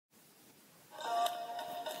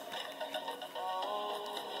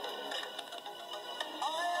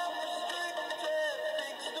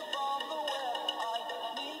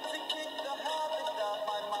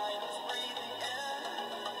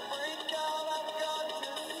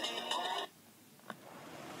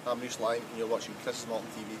I'm Reece Lime and you're watching Chris Morton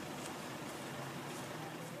TV.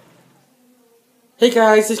 Hey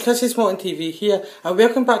guys, it's Chris Morton TV here and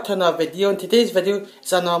welcome back to another video. And today's video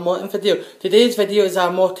is another Morton video. Today's video is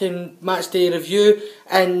our Morton Matchday review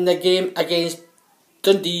in the game against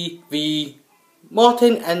Dundee v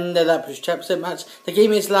Morton in the Championship match. The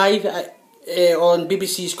game is live on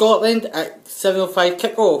BBC Scotland at 7:05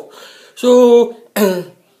 kickoff. So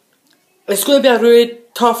it's going to be a really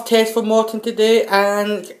tough test for Morton today,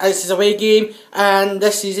 and this is a away game, and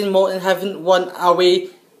this season Morton haven't won away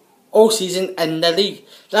all season in the league.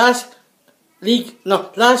 Last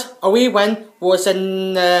away win was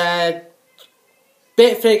in the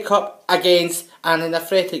Betfred Cup against Annan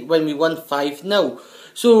Athletic when we won 5-0.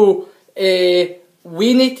 So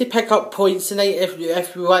we need to pick up points tonight if we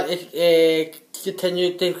want to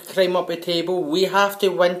continue to climb up the table. We have to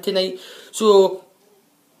win tonight. So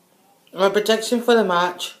my prediction for the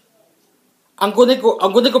match, I'm gonna go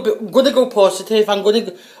positive. I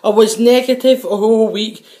was negative a whole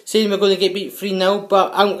week saying we're gonna get beat 3-0,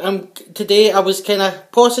 but today I was kind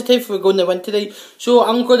of positive we're going to win today. So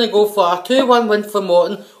I'm gonna go for a 2-1 win for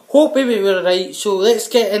Morton. Hopefully we were right. So let's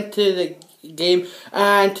get into the game.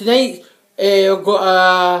 And tonight I've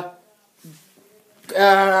got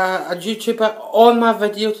a YouTuber on my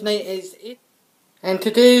video tonight. And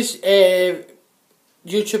today's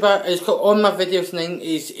YouTuber is got on my video tonight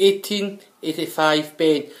is 1885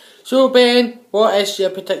 Ben. So Ben, what is your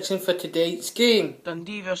prediction for today's game?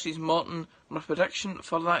 Dundee versus Morton. My prediction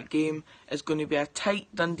for that game is going to be a tight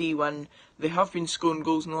Dundee win. They have been scoring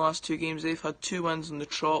goals in the last two games. They've had 2 wins on the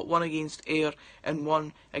trot, one against Ayr and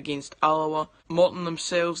one against Alloa. Morton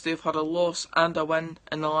themselves, they've had a loss and a win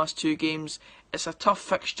in the last 2 games. It's a tough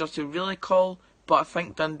fixture to really call, but I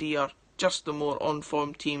think Dundee are just the more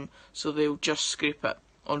on-form team, so they'll just scrape it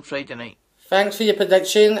on Friday night. Thanks for your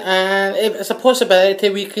prediction, and it's a possibility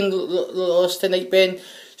we can lose tonight, Ben.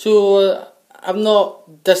 So I'm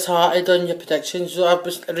not disheartened on your prediction, so I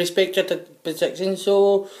respect your prediction.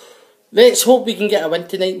 So let's hope we can get a win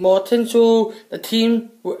tonight, Morton. So the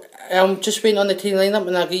team, I'm just waiting on the team lineup,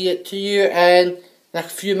 and I'll give it to you in a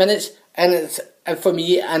few minutes. And it's for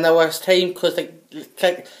me an hour's time, because the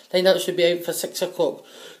lineup should be out for 6 o'clock.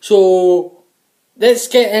 So let's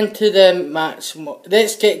get into the match.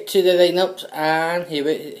 Let's get to the lineups, and here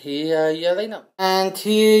are your lineup. And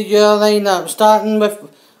here your lineup, starting with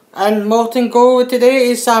and Morton goal today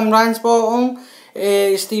is Sam Ransbottom,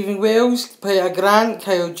 Stephen Wells, Peter Grant,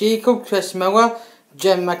 Kyle Jacob, Chris Miller,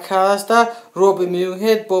 Jim McAllister, Robbie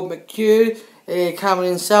Muirhead, Bob McHugh,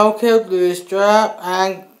 Cameron Salkeld, Lewis Drapp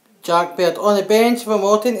and Jack Baird. On the bench for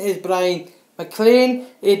Morton is Brian McLean,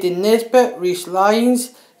 Aidan Nesbitt, Reece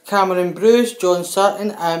Lyons, Cameron Bruce, John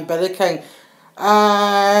Sutton and Billy King.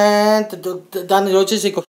 And Danny Rogers.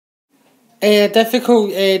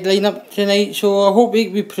 Difficult lineup tonight, so I hope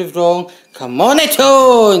we prove wrong. Come on,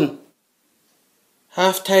 Tone!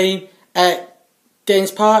 Half time at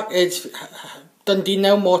Dens Park. It's Dundee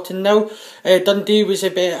 0, Morton 0. Dundee was a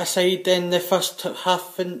better side in the first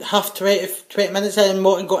half 20 minutes, and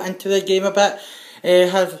Morton got into the game a bit.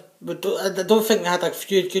 I don't think we had a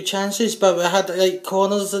few good chances, but we had like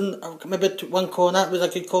corners, and maybe one corner was a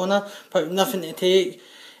good corner, but nothing to take.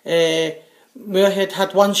 Muirhead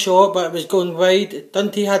had one shot, but it was going wide.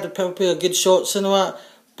 Dundee had probably a good shots and all that,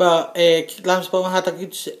 but Lansborough had a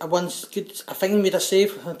good. I think he made a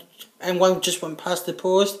save, and one just went past the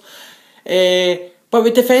post. But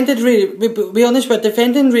we defended we're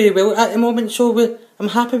defending really well at the moment, so I'm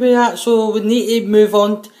happy with that. So we need to move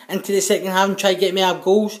on into the second half and try to get me our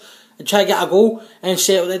goals, and try to get a goal and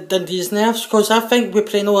settle the Dundee's nerves, because I think we're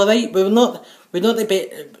playing alright. We're not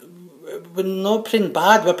playing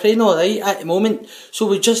bad, we're playing alright at the moment, so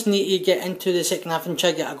we just need to get into the second half and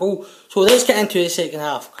try to get a goal. So let's get into the second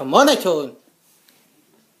half. Come on, Tone!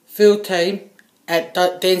 Full time at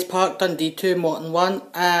Dens Park, Dundee 2, Morton 1,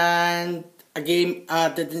 and a game I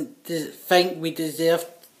didn't think we deserved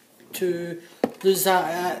to lose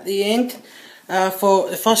that at the end. For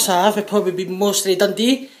the first half, it probably be mostly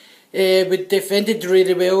Dundee. We defended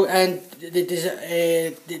really well, and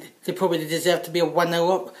they probably deserved to be a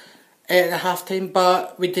 1-0 up at the half time,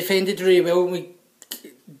 but we defended really well. We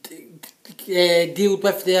dealt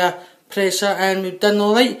with their pressure, and we've done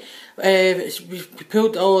alright. We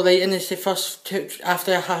pulled alright in the first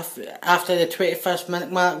after the 21st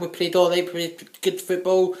minute mark. We played alright, played good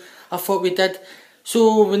football, I thought we did.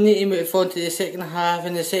 So we need to move on to the second half.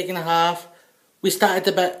 In the second half, we started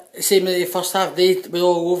a bit the same as the first half. They were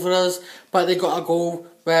all over us, but they got a goal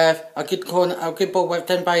with a good ball whipped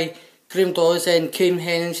in by Graham Dawes and Kim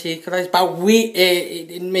Hennings equalised, but we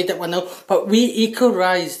made it 1-0. But we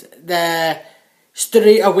equalised the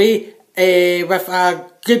straight away with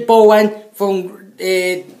a good ball in from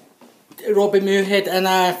Robbie Muirhead and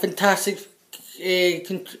a fantastic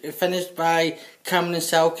finish by Cameron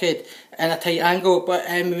Salkhead in a tight angle, but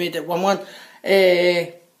we made it 1-1.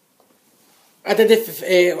 I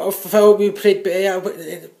felt we played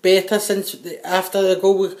better since after the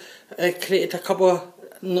goal. We created a couple of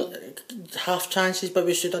half chances, but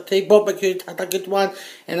we should have taken. Bob McHugh had a good one,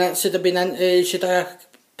 and that should have been in. Should have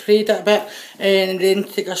played it a bit and then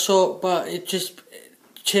take a shot, but it just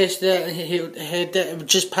chased it and he headed it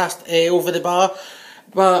just passed over the bar.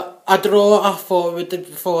 But a draw, I thought,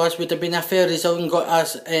 for us would have been a fair result and got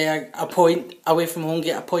us a point away from home,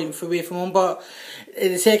 get a point away from home. But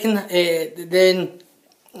the second, then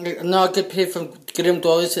not a good play from Graham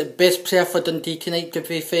Dawes, the best player for Dundee tonight, to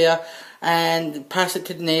be fair, and pass it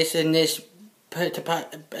to the Ness, and Ness put it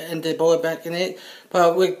in the ball back in it.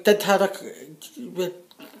 But we did have at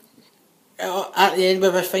the end we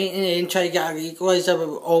were fighting and trying to get an equaliser. We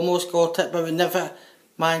almost got it, but we never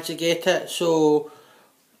managed to get it. So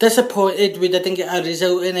disappointed we didn't get a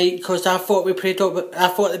result tonight, because I thought we played up. I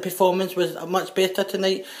thought the performance was much better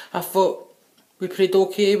tonight. I thought we played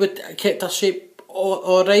okay. We kept our shape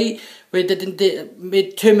all right. We didn't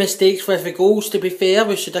made 2 mistakes with the goals. To be fair,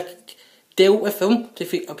 we should have dealt with them.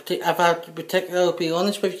 If I particularly be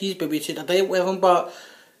honest with you, but we should have dealt with them, but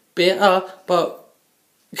better. But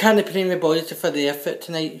can't blame the boys for the effort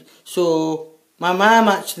tonight. So my man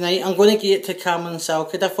match tonight, I'm going to give it to Cameron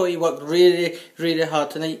Salkhead. I thought he worked really, really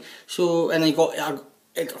hard tonight. So, and he got a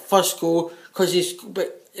first goal, because he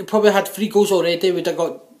probably had 3 goals already. Would have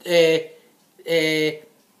got 3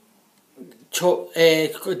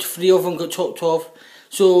 of them got chopped off.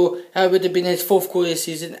 So that would have been his 4th goal of the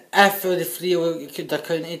season if the 3 could have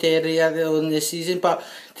counted earlier on the season. But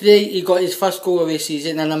today he got his 1st goal of the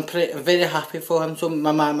season, and I'm very happy for him. So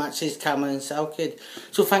my man match is Cameron Salkhead.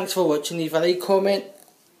 So thanks for watching. Leave a like, comment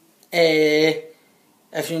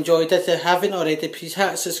if you enjoyed it. If you haven't already, please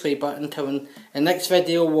hit the subscribe button. Until the next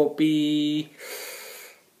video will be...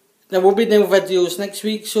 There will be no videos next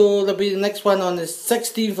week, so there'll be the next one on the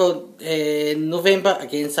 16th of November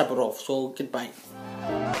against Aberlof. So goodbye.